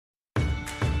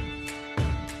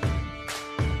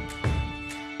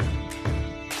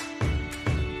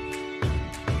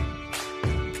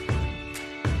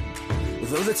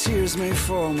Though the tears may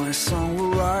fall, my song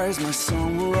will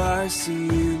rise to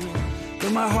you. Though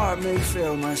my heart may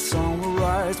fail, my song will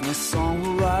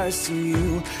rise to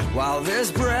you. While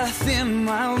there's breath in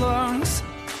my lungs,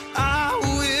 I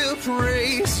will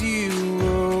praise you,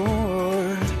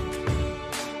 Lord.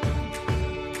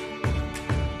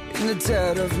 In the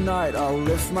dead of night, I'll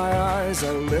lift my eyes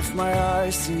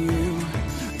to you.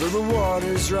 Though the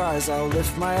waters rise, I'll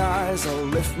lift my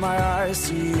eyes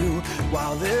to you.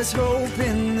 While there's hope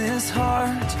in this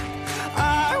heart,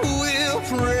 I will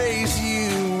praise you.